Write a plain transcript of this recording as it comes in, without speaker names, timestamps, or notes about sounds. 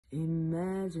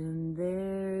Imagine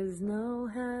there's no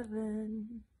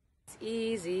heaven. It's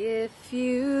easy if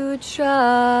you try.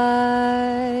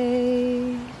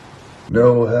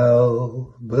 No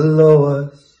hell below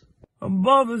us,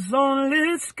 above us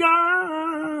only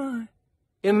sky.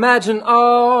 Imagine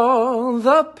all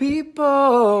the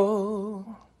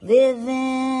people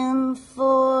Living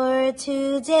for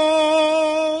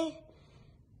today.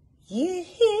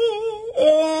 Yeah.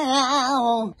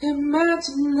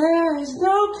 Imagine there's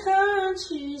no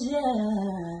countries,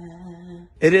 yeah.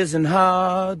 It isn't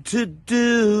hard to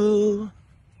do.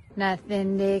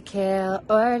 Nothing to kill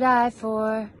or die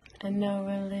for. And no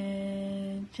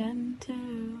religion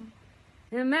too.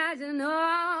 Imagine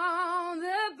all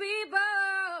the people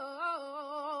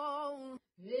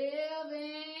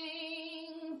living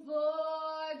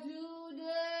for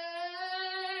today.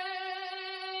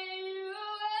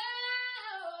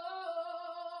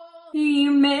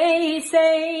 You may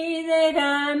say that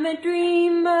I'm a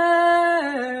dreamer,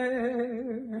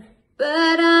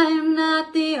 but I'm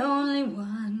not the only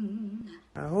one.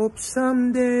 I hope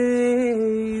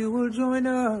someday you will join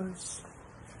us,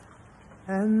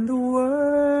 and the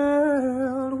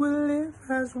world will live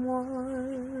as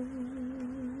one.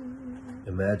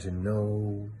 imagine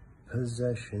no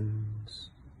possessions.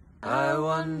 I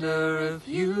wonder if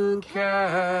you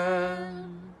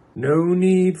can. No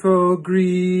need for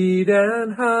greed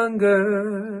and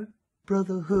hunger.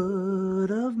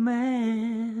 Brotherhood of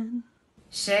man.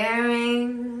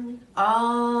 Sharing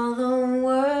all the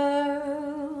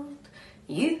world.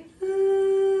 You.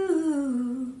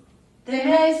 They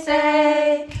may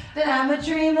say that I'm a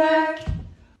dreamer,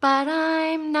 but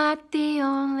I'm not the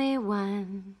only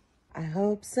one. I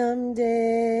hope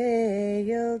someday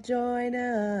you'll join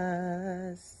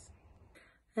us,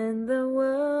 And the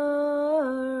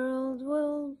world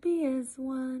will be as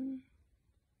one.